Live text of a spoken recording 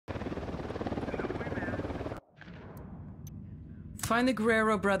Find the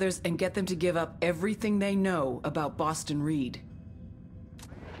Guerrero brothers and get them to give up everything they know about Boston Reed.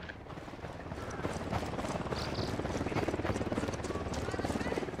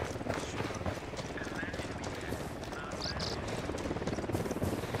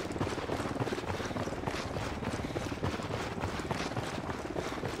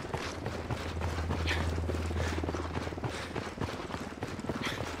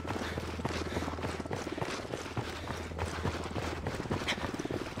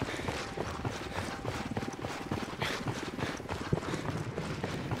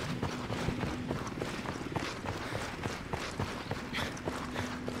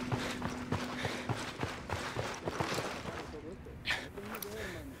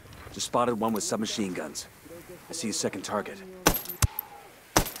 Just spotted one with submachine guns. I see a second target.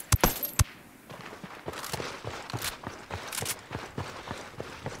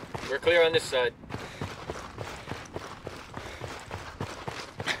 We're clear on this side.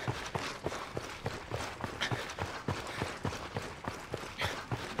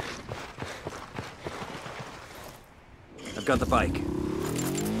 I've got the bike.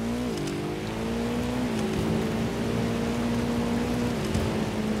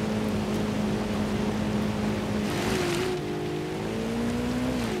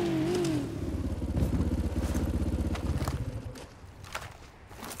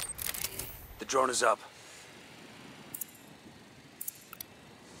 The drone is up.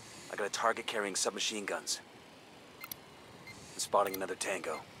 I got a target carrying submachine guns. I'm spotting another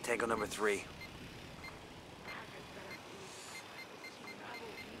tango. Tango number 3.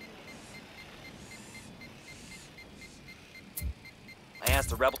 I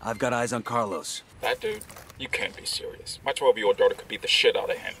asked the rebel. I've got eyes on Carlos. That dude? You can't be serious. My 12-year-old daughter could beat the shit out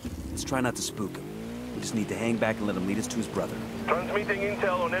of him. Let's try not to spook him. We just need to hang back and let him lead us to his brother. Transmitting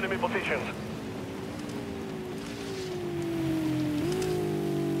intel on enemy positions.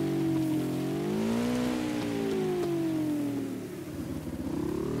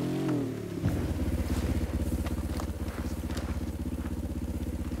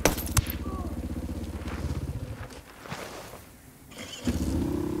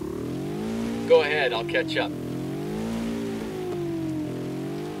 Go ahead, I'll catch up.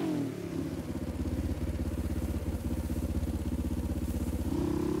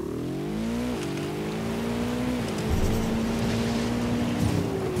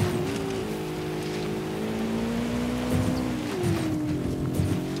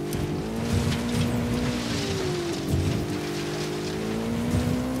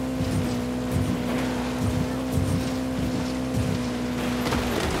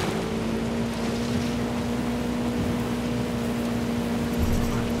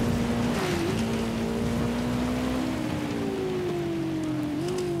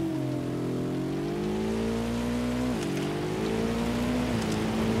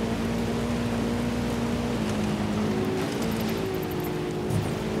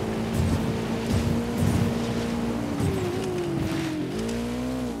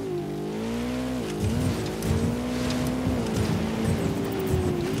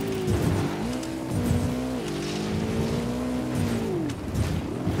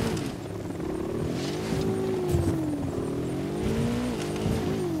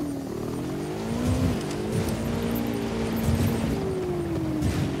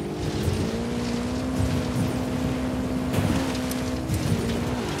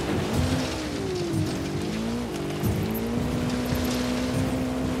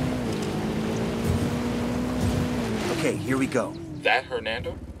 Okay, here we go. That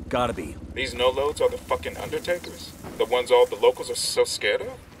Hernando? Gotta be. These no-loads are the fucking Undertakers? The ones all the locals are so scared of?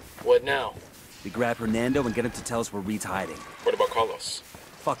 What now? We grab Hernando and get him to tell us where Reed's hiding. What about Carlos?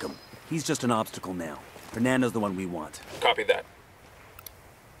 Fuck him. He's just an obstacle now. Hernando's the one we want. Copy that.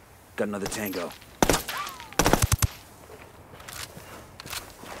 Got another tango.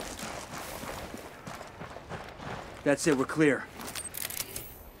 That's it, we're clear.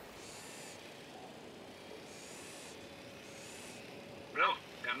 Bro,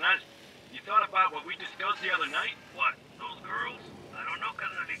 carnal, you thought about what we discussed the other night? What? Those girls? I don't know,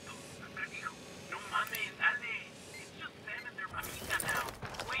 carnalito. No mames, dale. It's just them and their mamita now.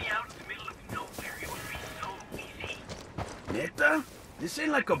 Way out in the middle of nowhere. It would be so easy. Neta? This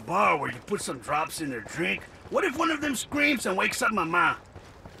ain't like a bar where you put some drops in their drink. What if one of them screams and wakes up Mama?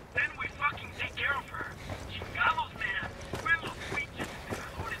 Then we fucking take care of her. Chingados, man. We're los pinches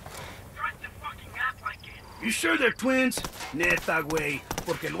pecadores. Try to fucking act like it. You sure they're twins? Neta, güey.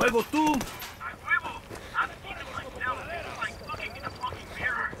 Porque luego tú... A huevo. I've seen it myself. It's like looking in a fucking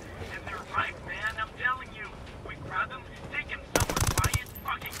mirror. And they're right, man. I'm telling you. We grab them, take them somewhere quiet,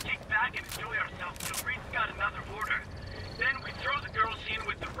 fucking kick back and enjoy ourselves till Reed's got another order. Then we throw the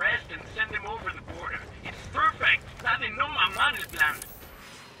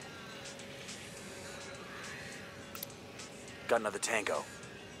Got another tango.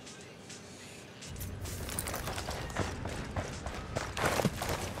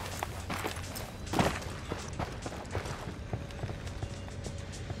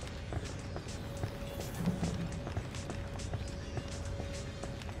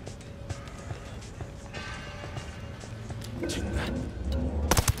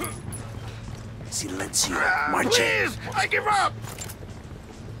 Silencio, marche. Please! I give up!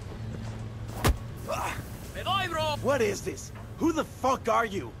 What is this? Who the fuck are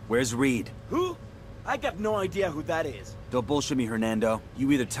you? Where's Reed? Who? I got no idea who that is. Don't bullshit me, Hernando.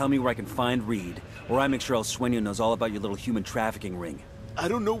 You either tell me where I can find Reed, or I make sure El Sueño knows all about your little human trafficking ring. I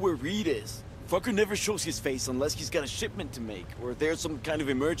don't know where Reed is. Fucker never shows his face unless he's got a shipment to make, or there's some kind of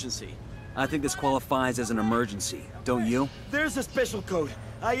emergency. I think this qualifies as an emergency, don't you? There's a special code.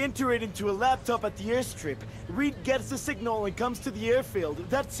 I enter it into a laptop at the airstrip. Reed gets the signal and comes to the airfield.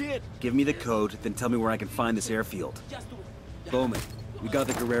 That's it. Give me the code, then tell me where I can find this airfield. Bowman, we got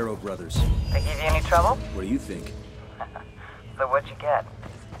the Guerrero brothers. They give you any trouble? What do you think? So what'd you get?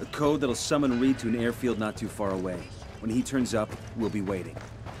 A code that'll summon Reed to an airfield not too far away. When he turns up, we'll be waiting.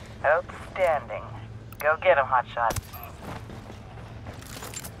 Outstanding. Go get him, hotshot.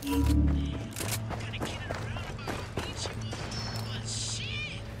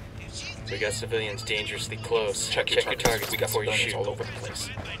 We got civilians dangerously close. Check your targets. We got before you civilians shoot. all over the place.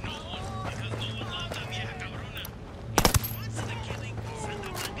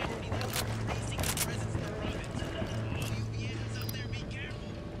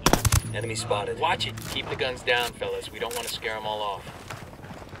 Enemy spotted. Watch it. Keep the guns down, fellas. We don't want to scare them all off.